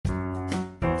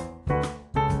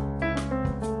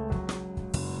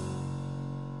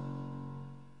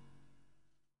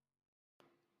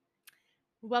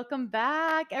Welcome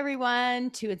back, everyone,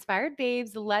 to Inspired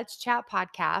Babes Let's Chat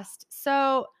podcast.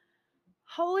 So,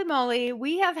 holy moly,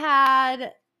 we have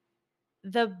had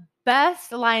the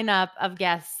best lineup of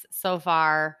guests so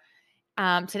far.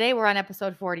 Today, we're on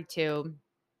episode 42.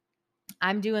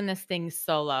 I'm doing this thing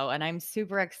solo, and I'm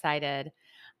super excited.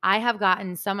 I have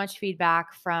gotten so much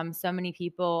feedback from so many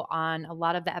people on a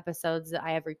lot of the episodes that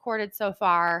I have recorded so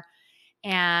far,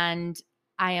 and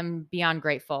I am beyond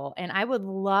grateful. And I would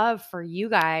love for you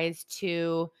guys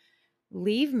to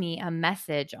leave me a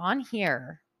message on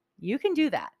here. You can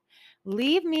do that.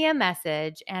 Leave me a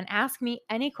message and ask me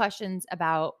any questions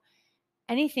about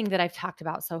anything that I've talked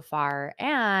about so far.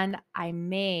 And I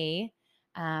may,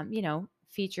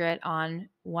 feature it on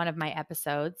one of my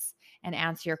episodes and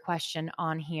answer your question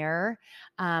on here.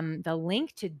 The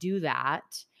link to do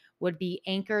that would be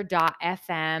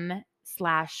anchor.fm/MIKA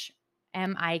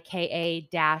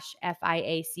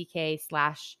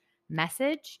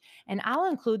FIACK/message. And I'll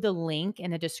include the link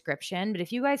in the description. But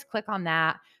if you guys click on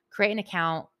that, create an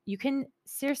account, you can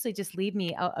seriously just leave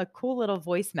me a cool little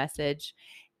voice message.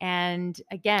 And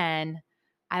again,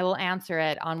 I will answer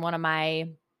it on one of my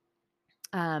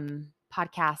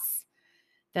podcasts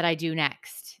that I do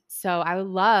next. So I would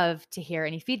love to hear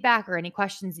any feedback or any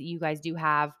questions that you guys do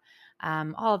have.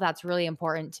 All of that's really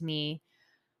important to me.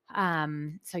 So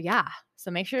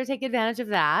make sure to take advantage of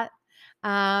that.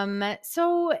 And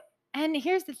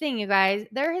here's the thing, you guys,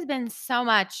 there has been so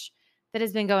much that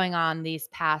has been going on these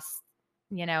past,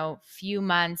 few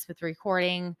months with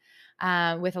recording,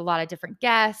 with a lot of different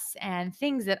guests and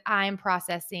things that I'm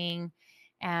processing,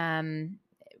 um,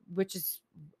 which is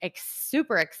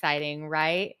super exciting,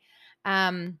 right?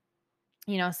 Um,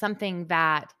 something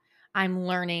that I'm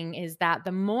learning is that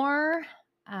the more,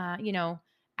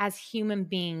 as human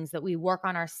beings that we work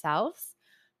on ourselves,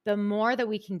 the more that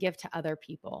we can give to other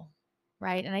people.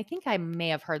 Right. And I think I may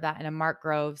have heard that in a Mark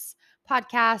Groves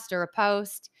podcast or a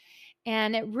post.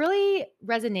 And it really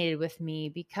resonated with me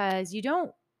because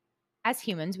as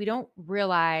humans, we don't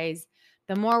realize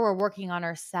the more we're working on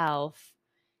ourselves,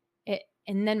 it,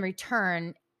 and then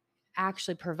return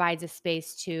actually provides a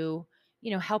space to,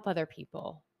 help other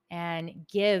people and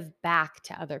give back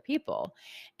to other people.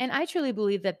 And I truly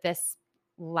believe that this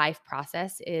life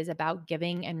process is about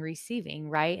giving and receiving,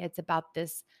 right? It's about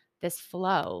this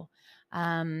flow,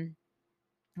 um,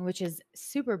 which is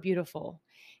super beautiful.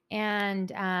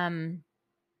 And as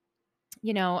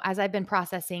I've been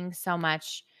processing so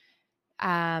much,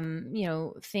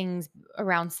 things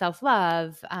around self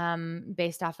love,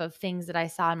 based off of things that I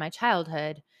saw in my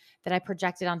childhood that I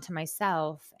projected onto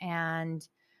myself, and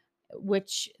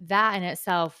which that in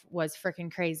itself was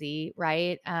freaking crazy,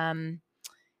 right?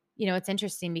 It's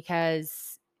interesting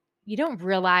because you don't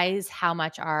realize how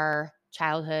much our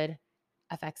childhood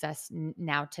affects us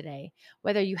now today.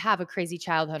 Whether you have a crazy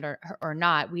childhood or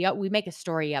not, we make a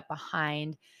story up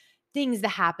behind things that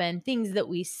happened, things that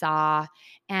we saw.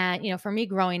 And, for me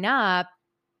growing up,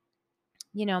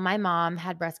 my mom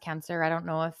had breast cancer. I don't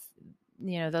know if,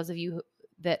 those of you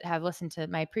that have listened to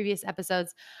my previous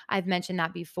episodes, I've mentioned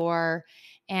that before.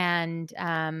 And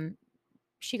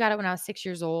she got it when I was 6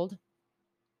 years old,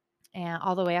 and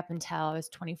all the way up until I was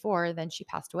 24. Then she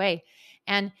passed away.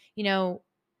 And,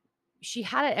 she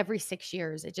had it every 6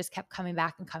 years. It just kept coming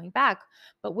back and coming back.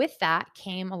 But with that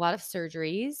came a lot of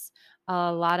surgeries,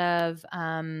 a lot of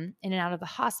in and out of the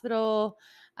hospital,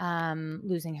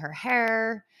 losing her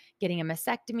hair, getting a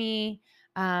mastectomy,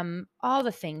 all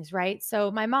the things, right?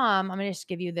 So my mom, I'm going to just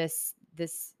give you this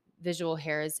visual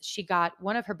here, is she got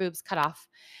one of her boobs cut off.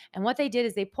 And what they did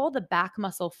is they pulled the back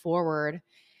muscle forward,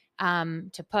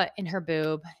 to put in her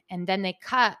boob, and then they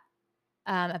cut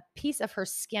a piece of her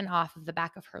skin off of the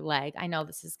back of her leg. I know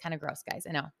this is kind of gross, guys.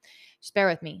 I know. Just bear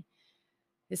with me.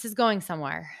 This is going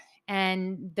somewhere.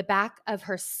 And the back of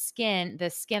her skin,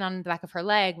 the skin on the back of her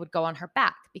leg would go on her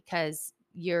back because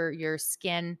your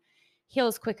skin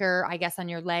heals quicker, I guess, on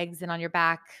your legs than on your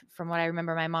back, from what I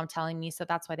remember my mom telling me. So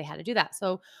that's why they had to do that.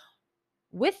 So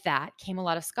with that came a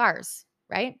lot of scars,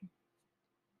 right?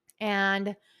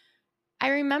 And I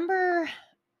remember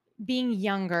being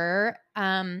younger,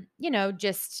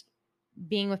 just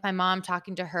being with my mom,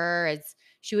 talking to her as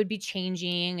she would be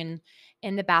changing, and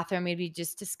in the bathroom, we'd be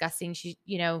just discussing,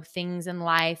 things in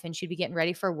life, and she'd be getting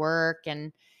ready for work.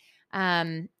 And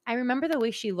I remember the way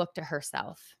she looked at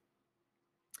herself,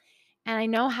 and I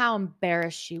know how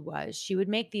embarrassed she was. She would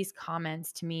make these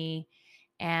comments to me,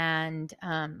 and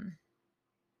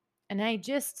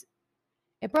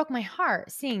it broke my heart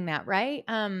seeing that, right?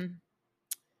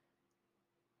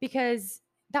 Because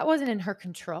that wasn't in her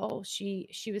control. She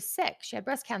was sick. She had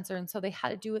breast cancer, and so they had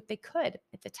to do what they could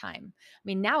at the time. I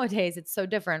mean, nowadays it's so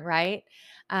different, right?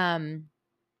 Um,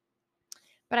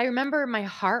 but I remember my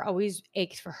heart always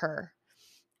ached for her.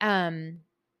 Um,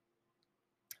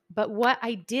 but what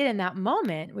I did in that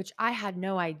moment, which I had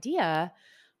no idea,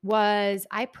 was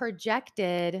I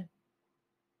projected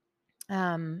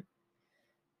um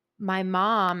my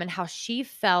mom and how she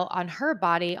felt on her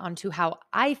body onto how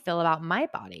I feel about my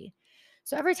body.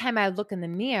 So every time I look in the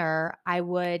mirror, I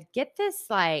would get this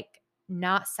like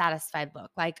not satisfied look.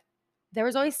 Like there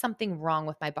was always something wrong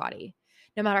with my body.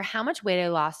 No matter how much weight I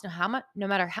lost, no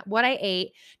matter what I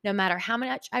ate, no matter how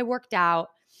much I worked out,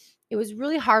 it was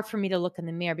really hard for me to look in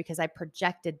the mirror because I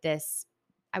projected this.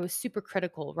 I was super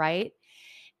critical, right?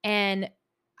 And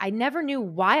I never knew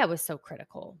why I was so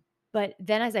critical. But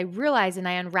then as I realized and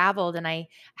I unraveled and I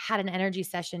had an energy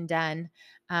session done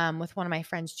with one of my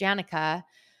friends, Janica,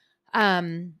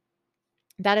 um,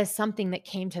 that is something that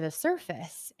came to the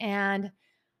surface. And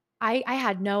I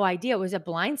had no idea. It was a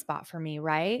blind spot for me,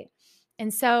 right?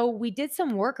 And so we did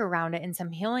some work around it and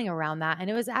some healing around that. And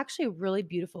it was actually a really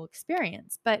beautiful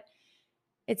experience. But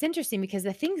it's interesting because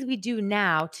the things we do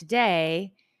now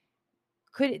today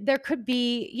could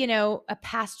be, a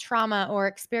past trauma or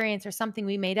experience or something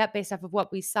we made up based off of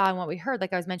what we saw and what we heard,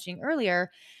 like I was mentioning earlier,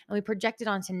 and we project it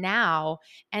onto now.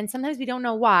 And sometimes we don't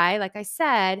know why, like I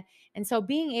said. And so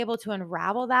being able to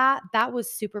unravel that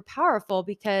was super powerful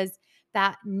because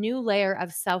that new layer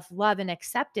of self-love and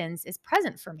acceptance is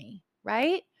present for me,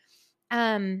 right?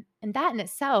 And that in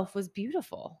itself was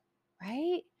beautiful,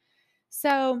 right?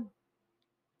 So,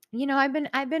 I've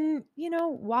been,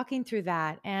 walking through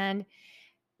that and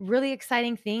really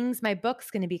exciting things. My book's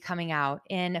going to be coming out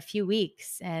in a few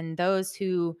weeks, and those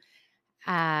who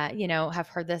have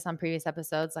heard this on previous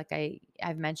episodes, like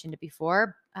I've mentioned it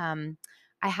before.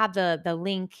 I have the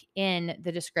link in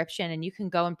the description, and you can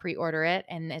go and pre-order it,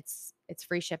 and it's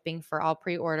free shipping for all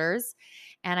pre-orders.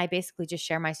 And I basically just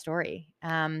share my story.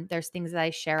 There's things that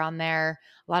I share on there,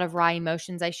 a lot of raw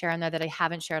emotions I share on there that I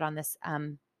haven't shared on this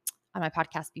on my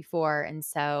podcast before, and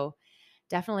so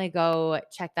definitely go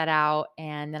check that out.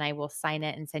 And then I will sign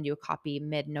it and send you a copy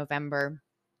mid-November.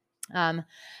 Um,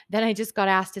 then I just got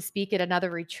asked to speak at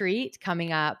another retreat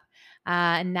coming up.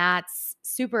 And that's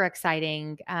super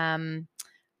exciting. I'm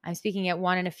speaking at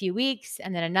one in a few weeks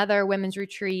and then another women's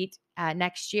retreat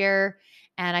next year.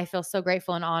 And I feel so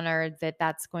grateful and honored that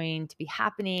that's going to be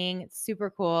happening. It's super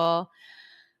cool.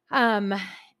 Um,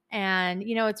 and,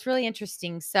 it's really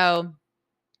interesting. So,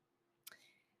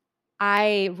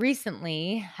 I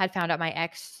recently had found out my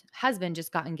ex-husband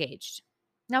just got engaged.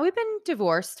 Now we've been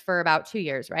divorced for about 2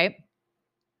 years, right?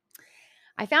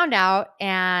 I found out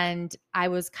and I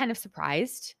was kind of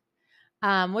surprised,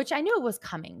 which I knew it was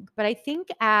coming. But I think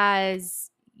as,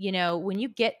 when you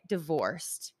get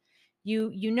divorced,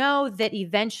 you know that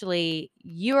eventually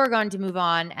you are going to move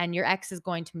on and your ex is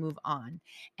going to move on.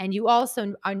 And you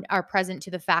also are present to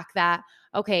the fact that,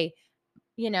 okay,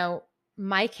 you know,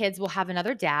 my kids will have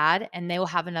another dad and they will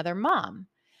have another mom.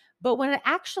 But when it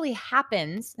actually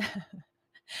happens,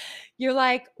 you're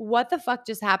like, what the fuck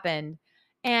just happened?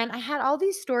 And I had all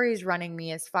these stories running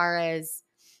me as far as,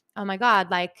 oh my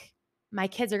God, like my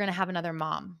kids are going to have another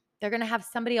mom. They're going to have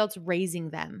somebody else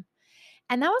raising them.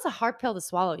 And that was a hard pill to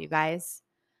swallow, you guys.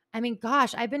 I mean,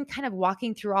 gosh, I've been kind of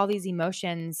walking through all these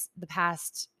emotions the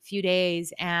past few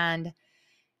days and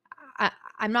I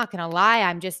I'm not gonna lie,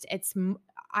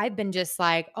 I've been just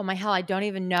like, "Oh my hell, I don't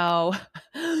even know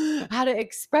how to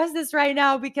express this right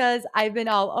now because I've been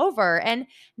all over." And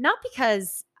not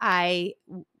because I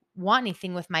want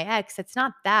anything with my ex, it's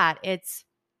not that.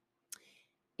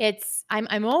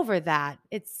 I'm over that.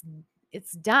 It's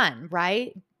done,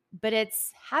 right? But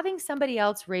it's having somebody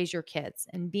else raise your kids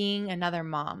and being another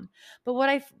mom. But what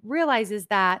I've realized is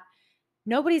that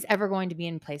nobody's ever going to be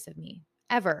in place of me,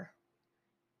 ever.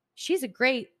 She's a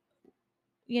great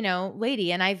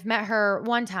lady. And I've met her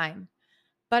one time,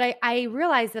 but I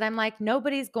realized that I'm like,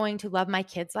 nobody's going to love my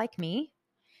kids like me.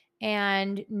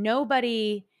 And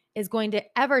nobody is going to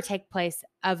ever take place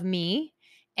of me.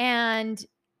 And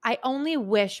I only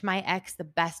wish my ex the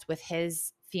best with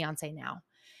his fiance now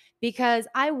because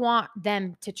I want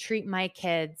them to treat my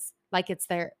kids like it's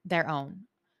their own,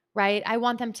 right? I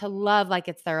want them to love like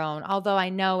it's their own. Although I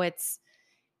know it's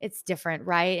different,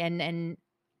 right? And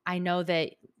I know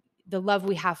that the love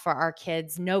we have for our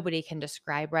kids, nobody can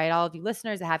describe, right? All of you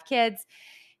listeners that have kids,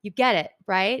 you get it,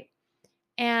 right?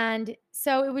 And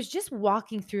so it was just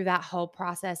walking through that whole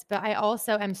process, but I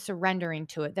also am surrendering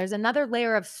to it. There's another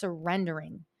layer of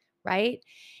surrendering, right?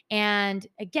 And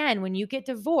again, when you get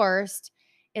divorced,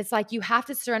 It's like you have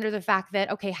to surrender the fact that,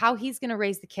 okay, how he's going to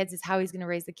raise the kids is how he's going to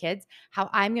raise the kids. How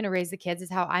I'm going to raise the kids is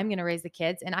how I'm going to raise the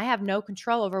kids. And I have no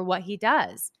control over what he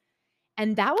does.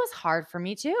 And that was hard for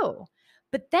me too.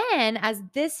 But then as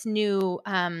this new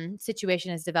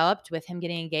situation has developed with him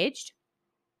getting engaged,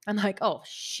 I'm like, oh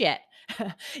shit.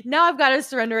 Now I've got to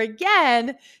surrender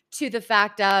again to the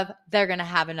fact of they're going to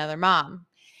have another mom.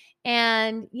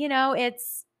 And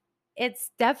it's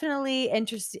definitely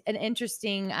an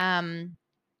interesting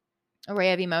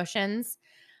array of emotions,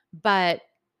 but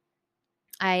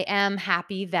I am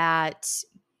happy that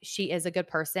she is a good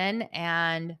person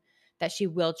and that she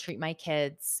will treat my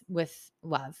kids with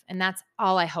love. And that's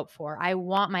all I hope for. I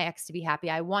want my ex to be happy.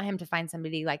 I want him to find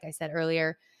somebody, like I said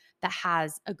earlier, that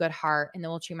has a good heart and that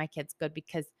will treat my kids good,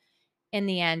 because in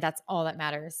the end, that's all that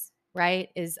matters, right?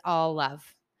 Is all love.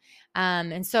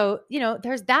 And so,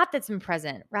 there's that's been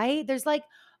present, right? There's like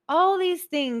all these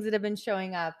things that have been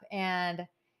showing up, and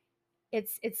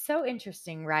it's so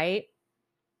interesting, right?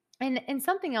 And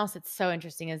something else that's so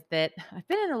interesting is that I've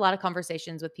been in a lot of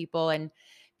conversations with people, and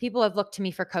people have looked to me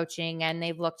for coaching, and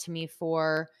they've looked to me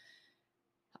for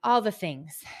all the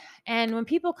things. And when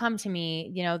people come to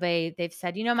me, they've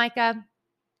said, Micah,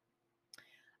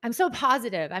 I'm so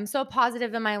positive. I'm so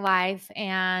positive in my life,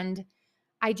 and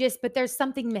but there's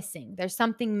something missing. There's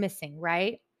something missing,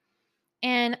 right?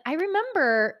 And I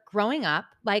remember growing up,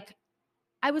 like,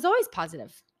 I was always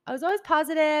positive. I was always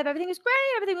positive. Everything was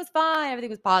great. Everything was fine.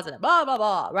 Everything was positive. Blah, blah,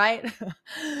 blah. Right.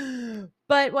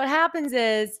 But what happens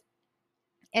is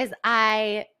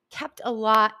I kept a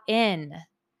lot in.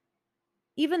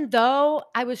 Even though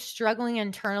I was struggling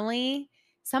internally,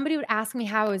 somebody would ask me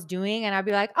how I was doing, and I'd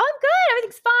be like, oh, I'm good.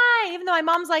 Everything's fine. Even though my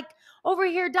mom's like over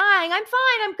here dying, I'm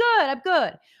fine. I'm good. I'm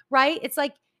good. Right. It's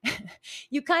like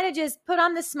you kind of just put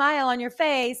on the smile on your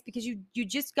face because you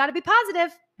just got to be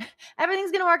positive.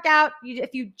 Everything's going to work out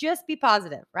if you just be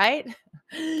positive, right?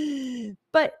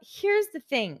 But here's the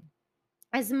thing.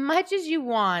 As much as you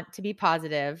want to be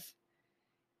positive,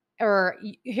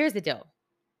 here's the deal.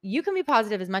 You can be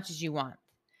positive as much as you want.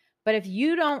 But if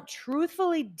you don't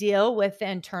truthfully deal with the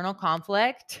internal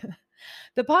conflict,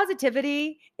 the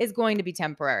positivity is going to be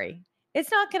temporary.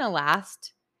 It's not going to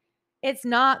last. It's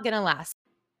not going to last.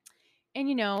 And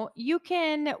you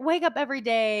can wake up every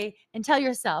day and tell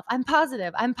yourself, I'm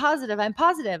positive, I'm positive, I'm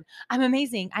positive, I'm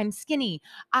amazing, I'm skinny,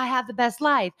 I have the best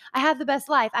life, I have the best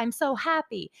life, I'm so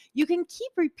happy. You can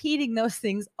keep repeating those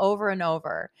things over and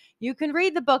over. You can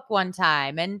read the book one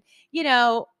time, and,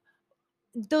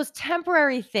 those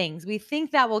temporary things, we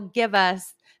think that will give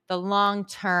us the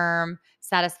long-term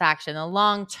satisfaction, the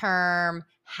long-term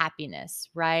happiness,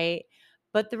 right?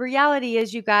 But the reality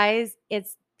is, you guys,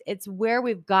 it's where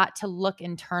we've got to look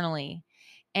internally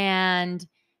and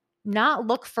not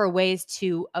look for ways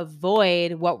to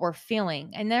avoid what we're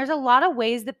feeling. And there's a lot of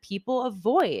ways that people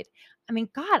avoid. I mean,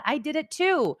 God, I did it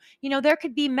too. There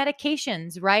could be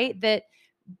medications, right, that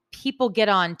people get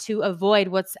on to avoid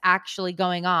what's actually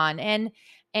going on.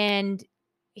 And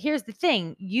here's the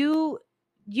thing, you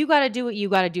got to do what you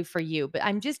got to do for you, but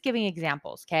I'm just giving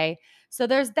examples, okay? So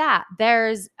there's that.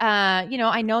 There's I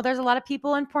know there's a lot of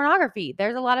people in pornography.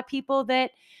 There's a lot of people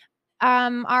that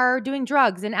are doing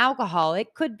drugs and alcohol.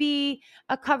 It could be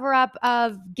a cover up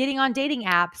of getting on dating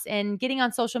apps and getting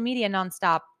on social media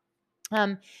nonstop.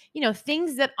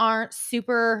 Things that aren't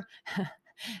super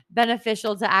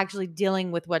beneficial to actually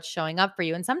dealing with what's showing up for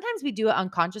you. And sometimes we do it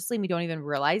unconsciously and we don't even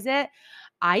realize it.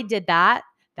 I did that.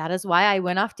 That is why I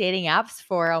went off dating apps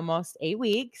for almost 8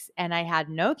 weeks, and I had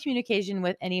no communication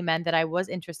with any men that I was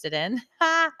interested in.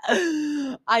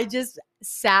 I just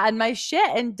sat in my shit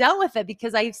and dealt with it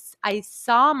because I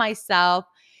saw myself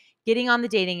getting on the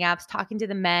dating apps, talking to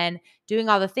the men, doing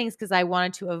all the things because I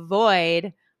wanted to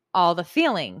avoid all the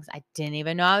feelings. I didn't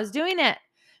even know I was doing it.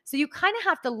 So you kind of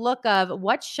have to look of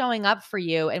what's showing up for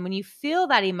you. And when you feel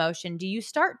that emotion, do you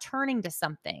start turning to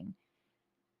something?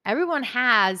 Everyone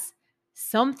has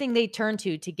something they turn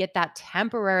to get that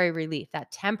temporary relief,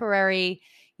 that temporary,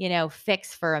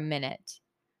 fix for a minute.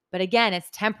 But again, it's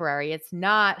temporary. It's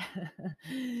not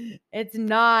it's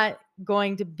not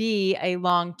going to be a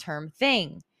long-term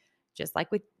thing. Just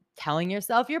like with telling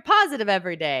yourself you're positive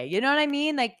every day. You know what I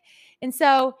mean? Like, and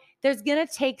so there's going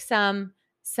to take some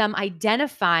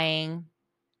identifying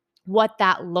what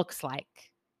that looks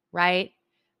like, right?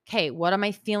 Okay, what am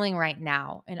I feeling right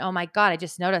now? And oh my God, I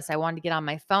just noticed I wanted to get on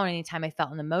my phone anytime I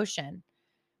felt an emotion,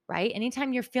 right?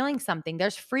 Anytime you're feeling something,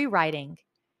 there's free writing,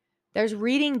 there's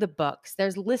reading the books,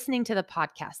 there's listening to the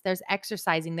podcast, there's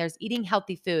exercising, there's eating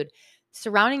healthy food,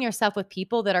 surrounding yourself with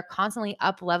people that are constantly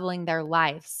up leveling their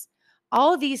lives.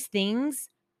 All of these things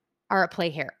are at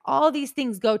play here. All of these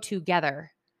things go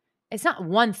together. It's not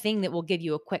one thing that will give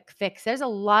you a quick fix. There's a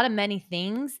lot of many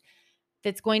things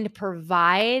that's going to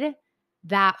provide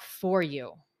that for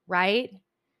you, right?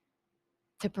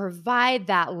 To provide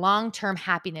that long-term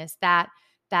happiness, that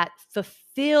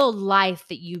fulfilled life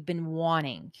that you've been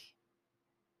wanting,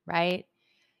 right?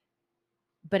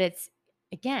 But it's,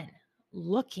 again,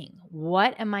 looking,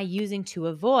 what am I using to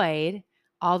avoid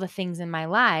all the things in my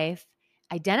life,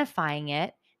 identifying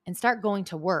it, and start going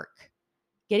to work,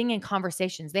 getting in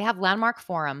conversations. They have Landmark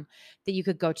Forum that you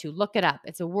could go to. Look it up.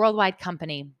 It's a worldwide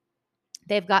company.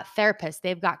 They've got therapists,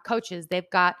 they've got coaches, they've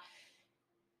got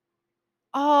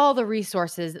all the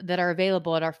resources that are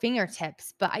available at our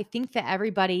fingertips. But I think that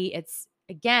everybody, it's,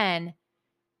 again,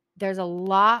 there's a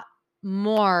lot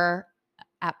more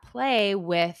at play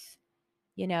with,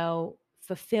 being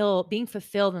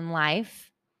fulfilled in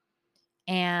life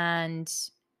and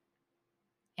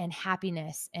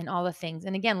happiness and all the things.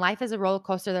 And again, life is a roller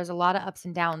coaster. There's a lot of ups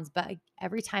and downs, but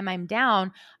every time I'm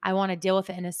down, I want to deal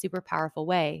with it in a super powerful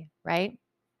way, right?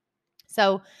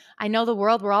 So I know the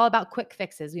world, we're all about quick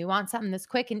fixes. We want something that's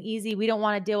quick and easy. We don't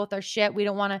want to deal with our shit. We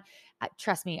don't want to,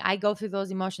 trust me, I go through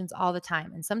those emotions all the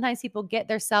time. And sometimes people get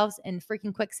themselves in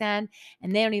freaking quicksand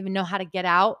and they don't even know how to get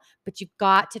out. But you've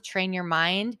got to train your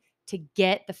mind to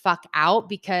get the fuck out,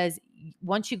 because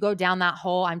once you go down that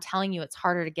hole, I'm telling you, it's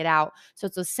harder to get out. So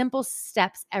it's those simple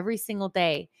steps every single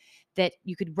day that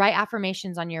you could write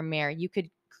affirmations on your mirror. You could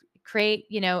create,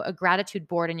 a gratitude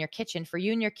board in your kitchen for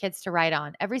you and your kids to write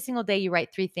on. Every single day you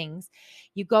write 3 things.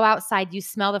 You go outside, you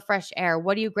smell the fresh air.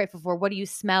 What are you grateful for? What do you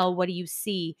smell? What do you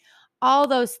see? All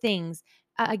those things.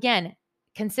 Again,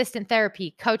 consistent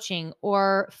therapy, coaching,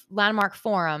 or Landmark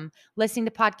Forum, listening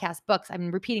to podcasts, books. I'm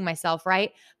repeating myself,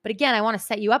 right? But again, I want to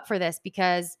set you up for this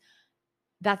because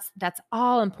that's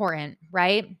all important,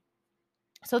 right?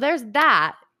 So there's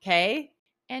that, okay?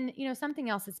 And, something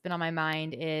else that's been on my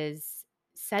mind is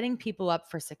setting people up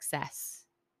for success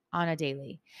on a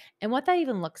daily and what that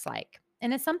even looks like.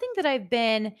 And it's something that I've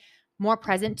been more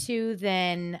present to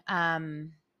than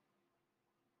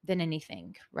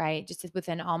anything, right? Just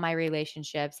within all my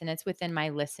relationships, and it's within my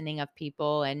listening of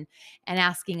people and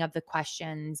asking of the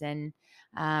questions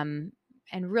um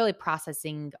and really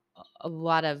processing a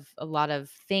lot of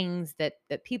things that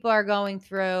people are going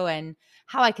through and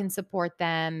how I can support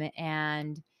them.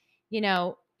 And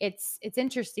it's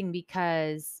interesting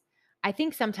because I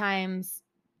think sometimes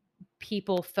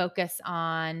people focus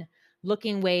on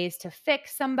looking ways to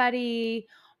fix somebody,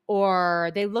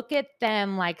 or they look at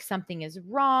them like something is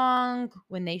wrong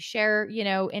when they share,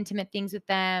 intimate things with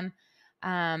them.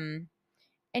 Um,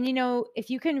 and, if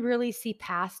you can really see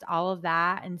past all of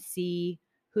that and see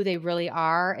who they really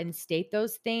are and state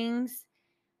those things,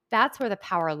 that's where the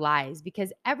power lies,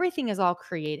 because everything is all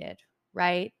created,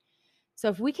 right? So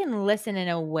if we can listen in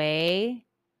a way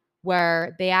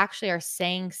where they actually are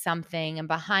saying something and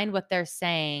behind what they're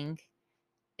saying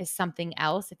is something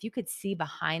else, if you could see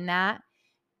behind that,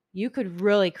 you could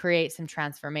really create some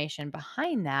transformation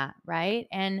behind that, right?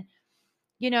 And,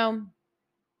 you know,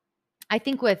 I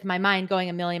think with my mind going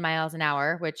a million miles an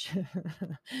hour, which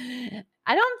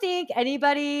I don't think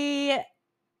anybody's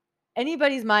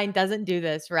mind doesn't do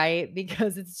this, right?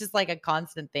 Because it's just like a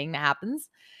constant thing that happens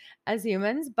as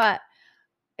humans. But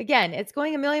again, it's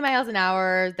going a million miles an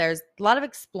hour. There's a lot of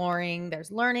exploring,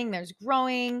 there's learning, there's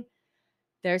growing,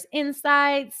 there's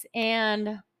insights.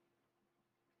 And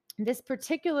this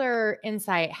particular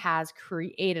insight has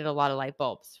created a lot of light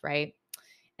bulbs, right?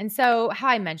 And so, how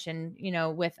I mentioned,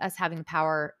 with us having the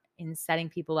power in setting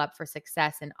people up for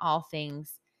success in all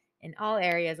things, in all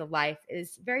areas of life,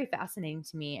 is very fascinating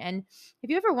to me. And have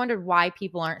you ever wondered why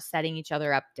people aren't setting each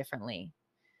other up differently?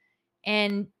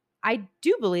 And I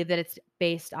do believe that it's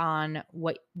based on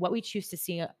what we choose to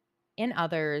see in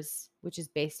others, which is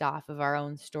based off of our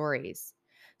own stories.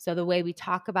 So the way we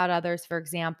talk about others, for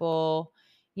example,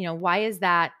 why is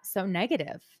that so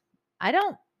negative? I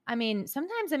don't I mean,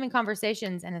 sometimes I'm in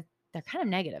conversations and they're kind of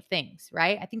negative things,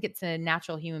 right? I think it's a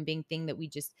natural human being thing that we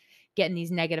just get in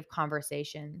these negative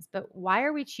conversations. But why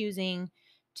are we choosing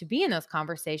to be in those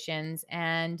conversations,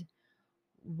 and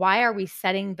why are we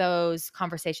setting those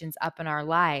conversations up in our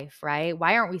life, right?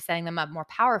 Why aren't we setting them up more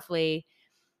powerfully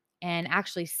and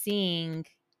actually seeing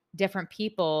different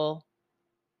people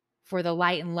for the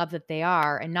light and love that they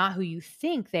are, and not who you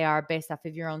think they are based off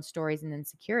of your own stories and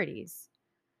insecurities?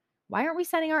 Why aren't we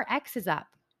setting our exes up,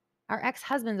 our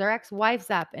ex-husbands, our ex-wives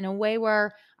up in a way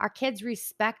where our kids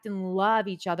respect and love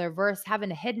each other versus having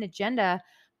a hidden agenda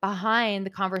behind the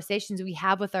conversations we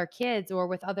have with our kids or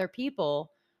with other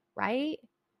people, right?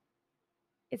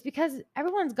 It's because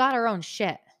everyone's got our own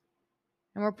shit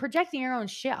and we're projecting our own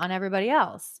shit on everybody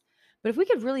else. But if we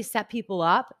could really set people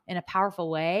up in a powerful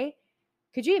way,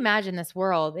 could you imagine this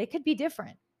world? It could be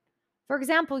different. For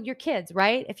example, your kids,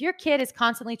 right? If your kid is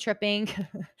constantly tripping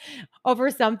over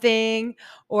something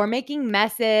or making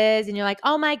messes and you're like,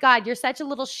 "Oh my god, you're such a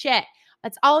little shit.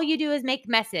 That's all you do is make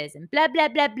messes and blah blah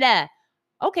blah blah."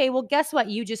 Okay, well guess what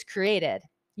you just created?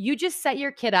 You just set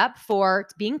your kid up for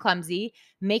being clumsy,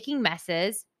 making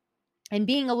messes, and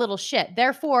being a little shit.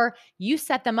 Therefore, you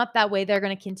set them up that way, they're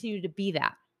going to continue to be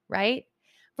that, right?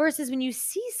 Versus when you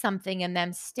see something in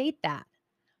them, state that.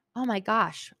 Oh my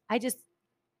gosh,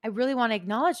 I really want to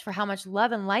acknowledge for how much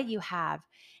love and light you have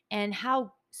and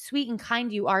how sweet and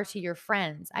kind you are to your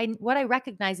friends. What I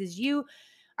recognize is you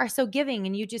are so giving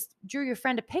and you just drew your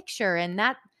friend a picture and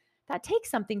that takes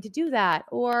something to do that.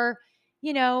 Or,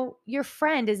 your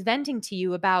friend is venting to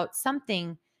you about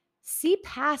something. See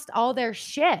past all their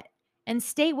shit and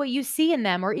state what you see in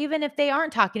them. Or even if they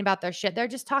aren't talking about their shit, they're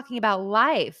just talking about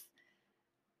life.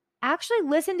 Actually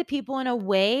listen to people in a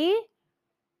way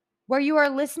where you are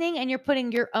listening and you're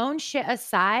putting your own shit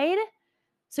aside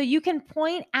so you can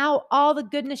point out all the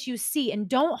goodness you see and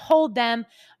don't hold them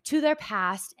to their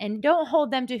past and don't hold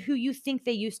them to who you think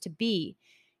they used to be.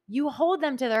 You hold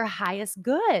them to their highest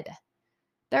good,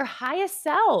 their highest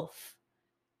self.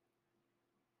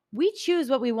 We choose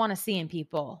what we want to see in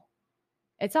people.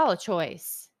 It's all a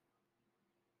choice.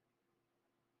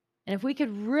 And if we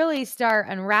could really start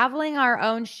unraveling our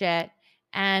own shit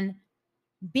and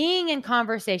being in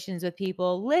conversations with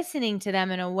people, listening to them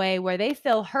in a way where they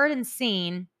feel heard and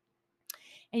seen,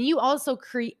 and you also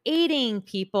creating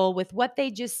people with what they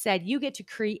just said, you get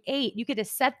to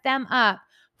set them up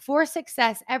for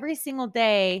success every single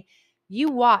day. You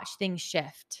watch things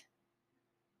shift,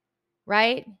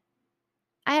 right?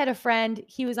 I had a friend,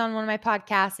 he was on one of my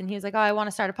podcasts and he was like, "Oh, I want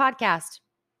to start a podcast.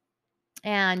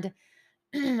 And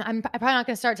I'm probably not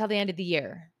going to start till the end of the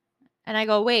year." And I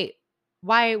go, "Wait,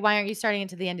 why aren't you starting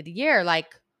until the end of the year?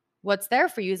 Like, what's there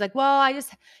for you?" He's like, "Well,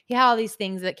 he had all these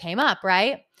things that came up,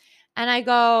 right?" And I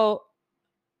go,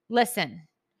 "Listen,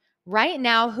 right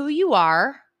now, who you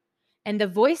are and the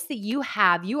voice that you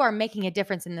have, you are making a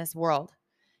difference in this world.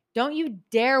 Don't you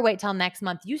dare wait till next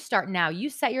month. You start now. You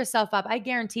set yourself up. I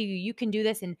guarantee you can do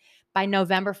this by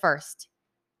November 1st.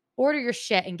 Order your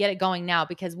shit and get it going now,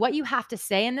 because what you have to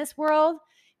say in this world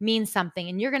means something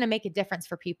and you're going to make a difference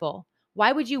for people.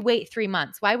 Why would you wait 3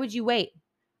 months? Why would you wait?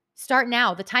 Start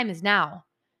now. The time is now.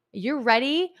 You're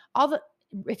ready.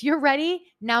 If you're ready,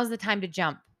 now's the time to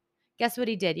jump." Guess what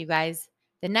he did, you guys?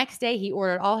 The next day, he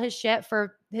ordered all his shit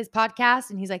for his podcast.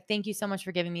 And he's like, "Thank you so much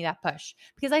for giving me that push."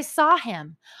 Because I saw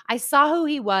him. I saw who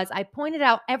he was. I pointed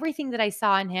out everything that I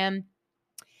saw in him.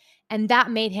 And that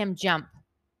made him jump.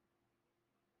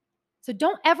 So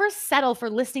don't ever settle for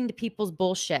listening to people's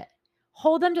bullshit.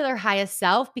 Hold them to their highest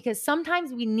self, because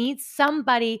sometimes we need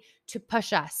somebody to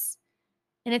push us.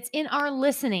 And it's in our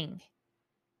listening.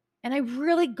 And I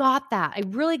really got that. I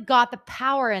really got the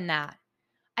power in that.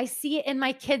 I see it in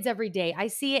my kids every day. I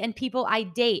see it in people I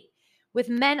date, with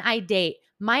men I date.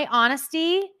 My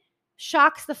honesty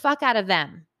shocks the fuck out of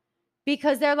them,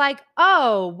 because they're like,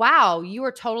 "Oh, wow, you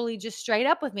were totally just straight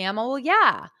up with me." I'm like, "Well,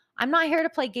 yeah, I'm not here to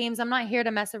play games. I'm not here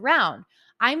to mess around.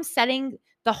 I'm setting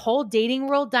the whole dating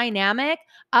world dynamic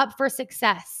up for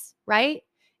success, right?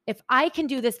 If I can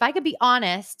do this, if I could be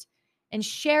honest and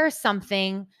share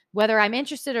something, whether I'm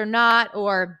interested or not,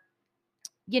 or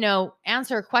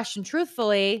answer a question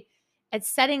truthfully, it's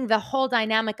setting the whole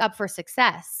dynamic up for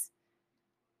success."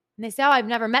 And they say, "Oh, I've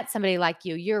never met somebody like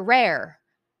you. You're rare."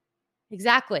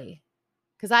 Exactly.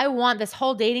 Because I want this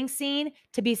whole dating scene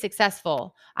to be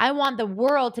successful. I want the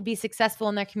world to be successful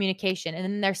in their communication and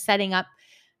in their setting up,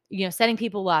 setting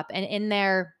people up and in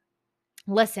their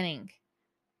listening.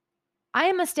 I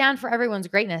am a stand for everyone's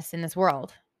greatness in this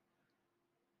world.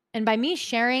 And by me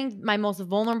sharing my most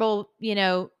vulnerable,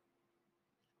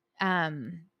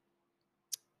 um,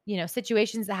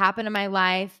 situations that happen in my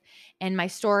life and my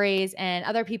stories and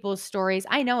other people's stories,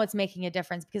 I know it's making a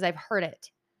difference because I've heard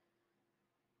it.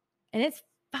 And it's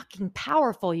fucking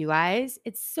powerful, you guys.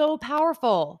 It's so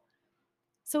powerful.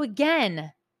 So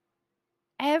again,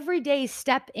 every day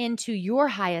step into your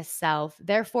highest self.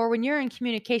 Therefore, when you're in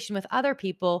communication with other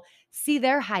people, see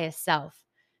their highest self.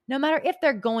 No matter if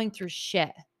they're going through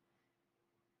shit,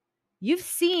 you've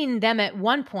seen them at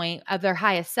one point of their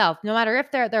highest self. No matter if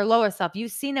they're at their lowest self,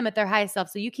 you've seen them at their highest self.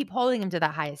 So you keep holding them to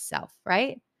that highest self,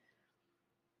 right?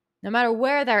 No matter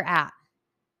where they're at.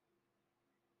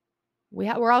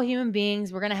 We're all human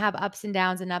beings. We're going to have ups and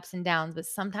downs, but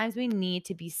sometimes we need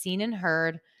to be seen and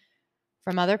heard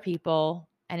from other people.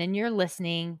 And in your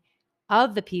listening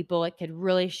of the people, it could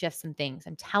really shift some things.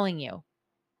 I'm telling you.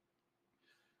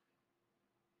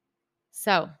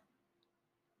 So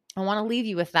I want to leave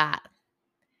you with that.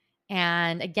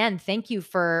 And again, thank you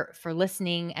for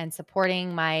listening and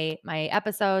supporting my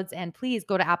episodes. And please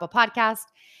go to Apple Podcast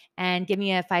and give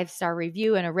me a 5-star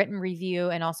review and a written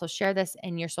review, and also share this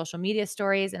in your social media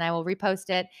stories, and I will repost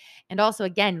it. And also,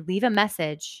 again, leave a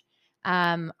message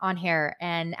on here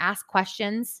and ask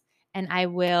questions, and I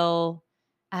will.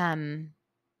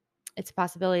 It's a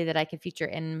possibility that I could feature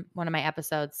in one of my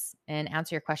episodes and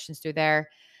answer your questions through there.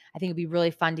 I think it'd be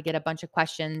really fun to get a bunch of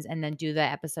questions and then do the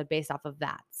episode based off of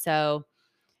that. So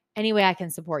any way I can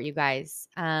support you guys.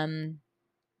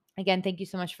 Again, thank you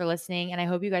so much for listening, and I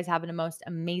hope you guys have the most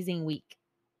amazing week.